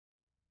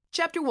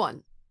Chapter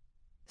 1.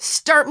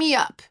 Start me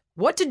up.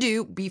 What to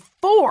do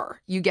before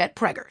you get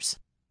preggers.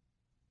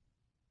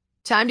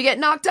 Time to get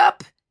knocked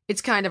up?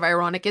 It's kind of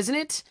ironic, isn't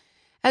it?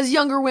 As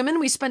younger women,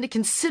 we spend a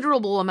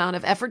considerable amount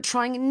of effort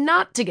trying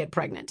not to get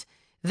pregnant.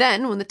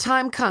 Then, when the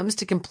time comes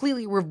to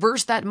completely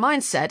reverse that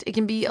mindset, it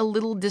can be a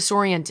little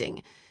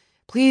disorienting.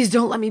 Please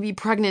don't let me be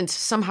pregnant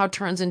somehow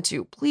turns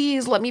into,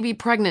 please let me be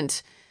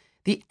pregnant.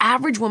 The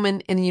average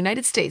woman in the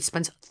United States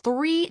spends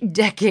 3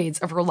 decades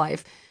of her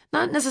life,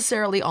 not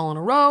necessarily all in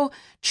a row,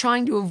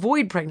 trying to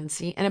avoid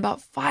pregnancy, and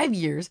about 5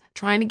 years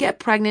trying to get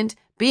pregnant,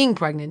 being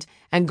pregnant,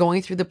 and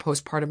going through the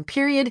postpartum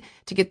period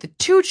to get the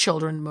 2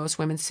 children most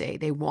women say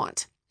they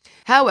want.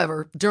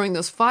 However, during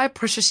those 5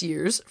 precious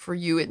years, for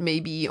you it may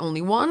be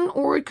only 1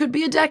 or it could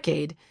be a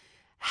decade,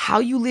 how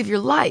you live your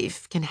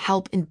life can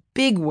help in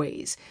big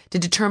ways to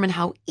determine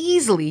how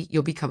easily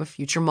you'll become a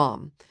future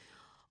mom.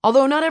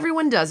 Although not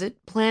everyone does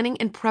it, planning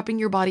and prepping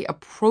your body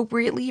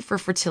appropriately for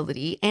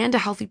fertility and a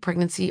healthy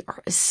pregnancy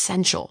are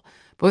essential,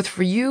 both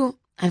for you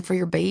and for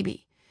your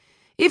baby.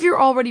 If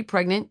you're already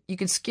pregnant, you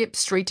could skip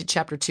straight to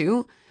chapter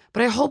 2,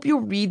 but I hope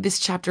you'll read this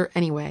chapter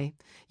anyway.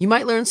 You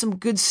might learn some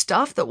good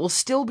stuff that will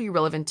still be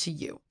relevant to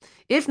you.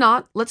 If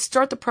not, let's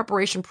start the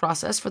preparation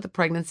process for the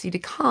pregnancy to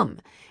come.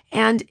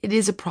 And it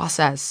is a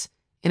process,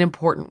 an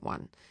important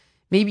one.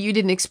 Maybe you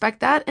didn't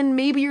expect that, and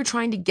maybe you're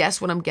trying to guess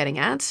what I'm getting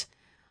at.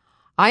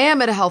 I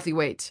am at a healthy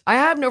weight. I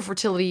have no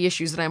fertility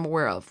issues that I'm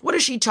aware of. What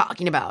is she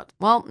talking about?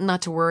 Well,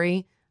 not to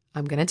worry.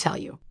 I'm going to tell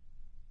you.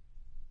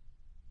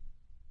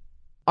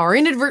 Our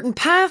inadvertent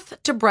path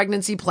to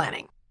pregnancy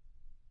planning.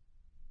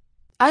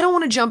 I don't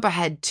want to jump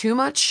ahead too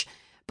much,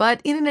 but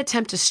in an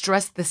attempt to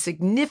stress the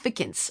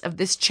significance of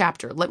this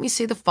chapter, let me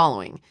say the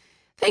following.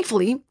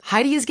 Thankfully,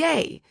 Heidi is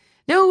gay.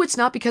 No, it's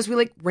not because we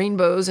like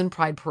rainbows and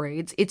pride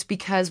parades. It's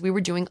because we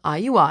were doing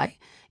IUI,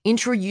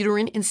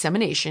 intrauterine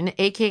insemination,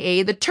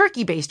 aka the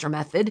turkey baster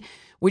method,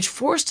 which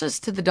forced us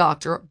to the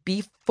doctor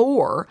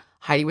before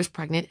Heidi was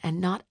pregnant and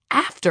not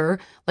after,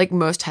 like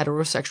most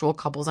heterosexual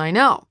couples I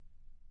know.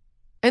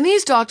 And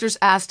these doctors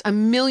asked a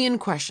million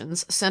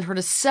questions, sent her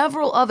to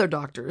several other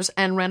doctors,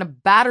 and ran a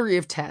battery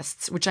of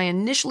tests, which I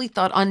initially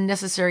thought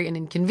unnecessary and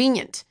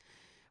inconvenient.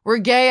 We're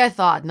gay, I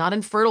thought, not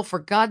infertile, for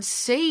God's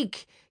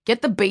sake.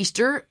 Get the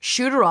baster,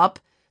 shoot her up.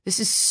 This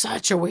is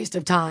such a waste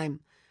of time.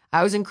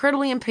 I was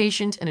incredibly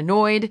impatient and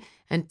annoyed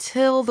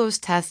until those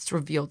tests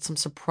revealed some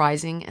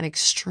surprising and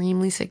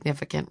extremely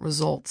significant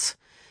results.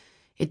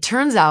 It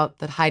turns out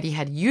that Heidi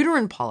had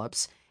uterine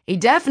polyps, a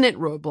definite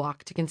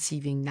roadblock to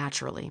conceiving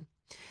naturally.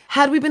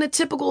 Had we been a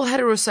typical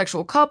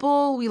heterosexual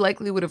couple, we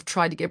likely would have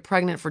tried to get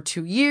pregnant for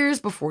 2 years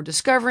before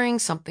discovering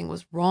something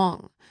was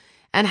wrong.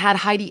 And had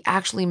Heidi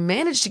actually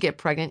managed to get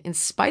pregnant in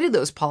spite of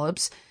those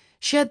polyps,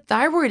 she had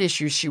thyroid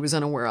issues she was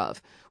unaware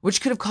of, which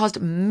could have caused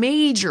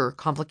major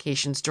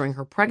complications during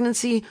her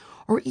pregnancy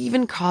or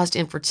even caused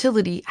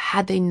infertility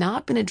had they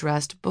not been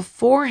addressed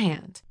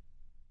beforehand.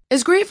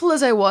 As grateful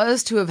as I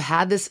was to have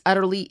had this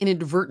utterly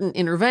inadvertent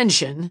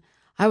intervention,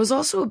 I was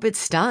also a bit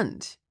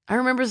stunned. I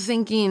remember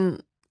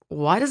thinking,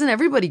 why doesn't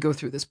everybody go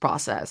through this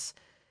process?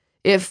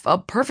 If a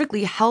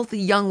perfectly healthy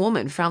young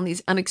woman found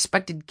these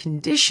unexpected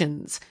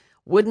conditions,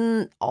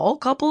 wouldn't all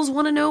couples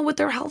want to know what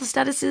their health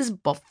status is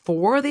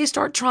before they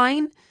start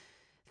trying?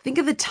 Think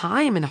of the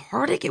time and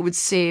heartache it would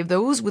save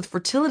those with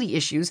fertility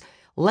issues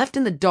left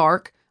in the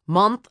dark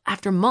month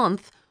after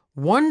month,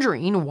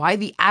 wondering why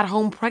the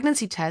at-home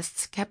pregnancy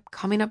tests kept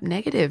coming up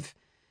negative.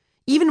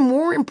 Even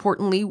more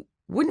importantly,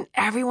 wouldn't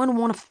everyone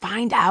want to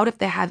find out if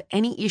they have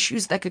any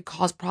issues that could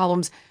cause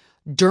problems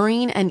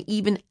during and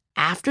even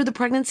after the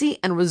pregnancy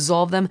and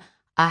resolve them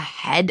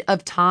ahead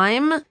of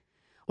time?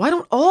 Why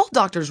don't all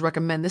doctors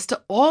recommend this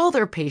to all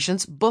their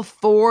patients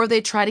before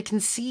they try to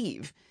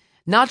conceive?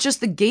 Not just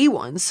the gay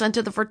ones sent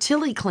to the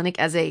fertility clinic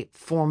as a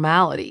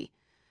formality.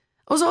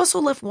 I was also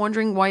left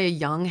wondering why a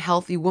young,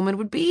 healthy woman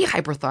would be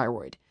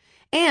hyperthyroid.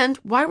 And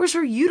why was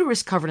her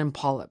uterus covered in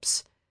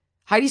polyps?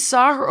 Heidi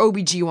saw her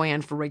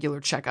OBGYN for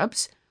regular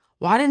checkups.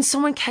 Why didn't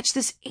someone catch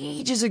this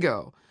ages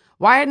ago?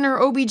 Why hadn't her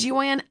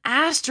OBGYN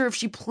asked her if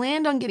she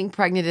planned on getting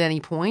pregnant at any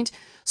point,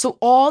 so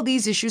all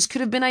these issues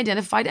could have been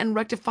identified and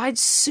rectified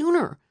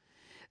sooner?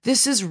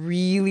 This is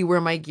really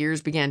where my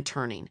gears began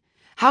turning.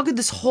 How could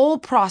this whole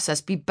process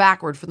be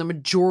backward for the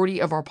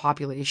majority of our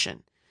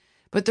population?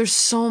 But there's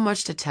so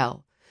much to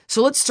tell.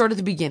 So let's start at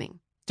the beginning.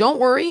 Don't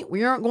worry,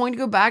 we aren't going to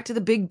go back to the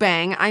Big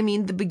Bang. I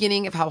mean the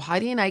beginning of how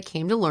Heidi and I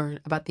came to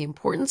learn about the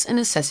importance and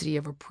necessity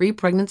of a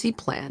pre-pregnancy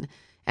plan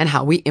and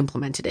how we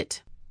implemented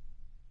it.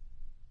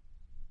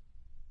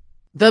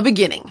 The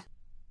beginning.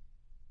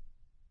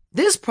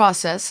 This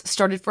process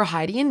started for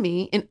Heidi and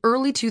me in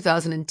early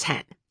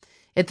 2010.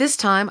 At this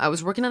time, I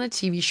was working on a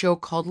TV show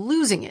called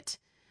Losing It.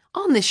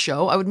 On this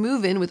show, I would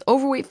move in with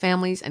overweight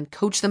families and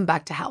coach them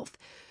back to health.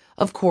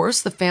 Of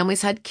course, the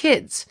families had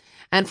kids,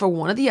 and for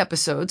one of the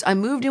episodes, I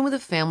moved in with a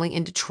family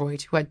in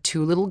Detroit who had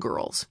 2 little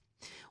girls.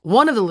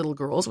 One of the little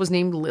girls was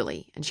named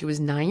Lily, and she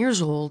was 9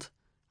 years old.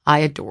 I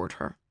adored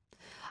her.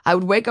 I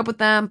would wake up with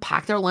them,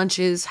 pack their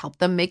lunches, help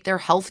them make their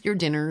healthier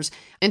dinners,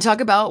 and talk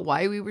about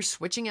why we were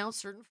switching out certain